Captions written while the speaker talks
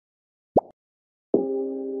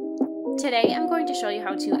Today I'm going to show you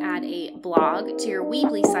how to add a blog to your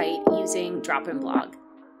Weebly site using DropInBlog.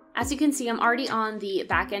 As you can see, I'm already on the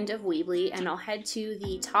back end of Weebly, and I'll head to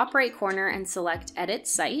the top right corner and select Edit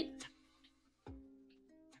Site.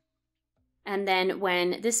 And then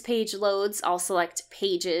when this page loads, I'll select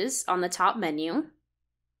Pages on the top menu,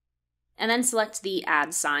 and then select the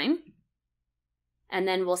add sign. And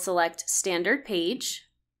then we'll select Standard Page.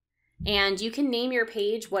 And you can name your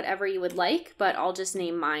page whatever you would like, but I'll just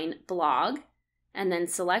name mine Blog, and then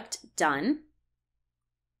select Done.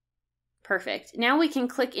 Perfect. Now we can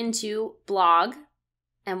click into Blog,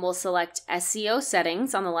 and we'll select SEO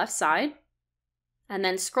Settings on the left side, and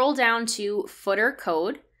then scroll down to Footer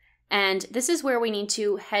Code, and this is where we need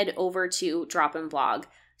to head over to DropInBlog.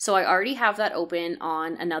 So I already have that open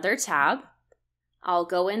on another tab. I'll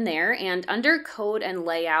go in there, and under Code and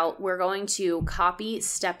Layout, we're going to copy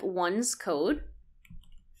Step 1's code,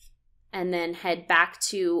 and then head back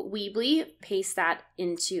to Weebly, paste that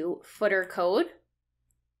into Footer Code.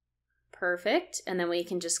 Perfect, and then we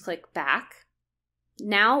can just click back.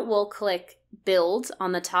 Now we'll click Build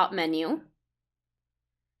on the top menu,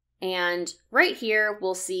 and right here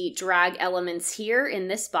we'll see Drag Elements here in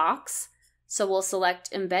this box. So we'll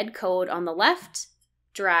select Embed Code on the left,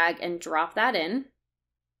 drag and drop that in.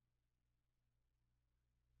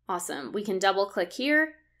 Awesome. We can double click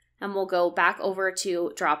here and we'll go back over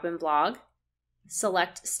to DropInBlog,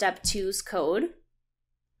 select Step 2's code,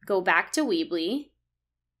 go back to Weebly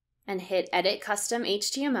and hit Edit Custom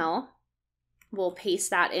HTML. We'll paste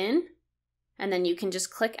that in, and then you can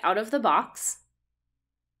just click out of the box.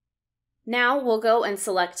 Now we'll go and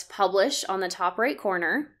select Publish on the top right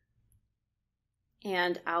corner,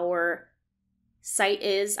 and our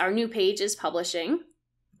new page is publishing.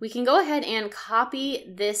 We can go ahead and copy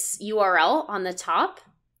this URL on the top,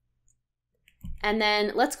 and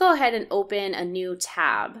then let's go ahead and open a new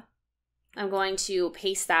tab. I'm going to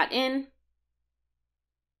paste that in,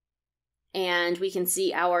 and we can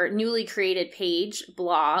see our newly created page,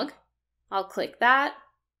 Blog. I'll click that,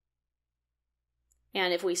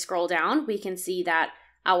 and if we scroll down, we can see that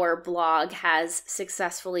our blog has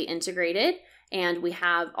successfully integrated, and we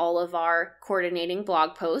have all of our coordinating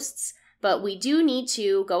blog posts. But we do need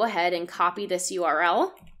to go ahead and copy this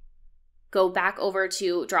URL, go back over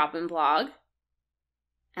to DropInBlog,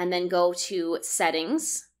 and then go to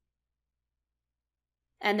Settings.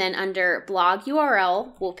 And then under Blog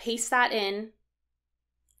URL, we'll paste that in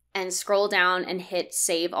and scroll down and hit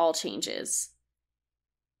Save All Changes.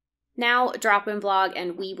 Now DropInBlog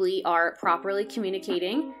and Weebly are properly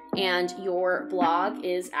communicating, and your blog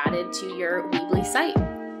is added to your Weebly site.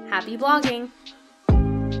 Happy blogging!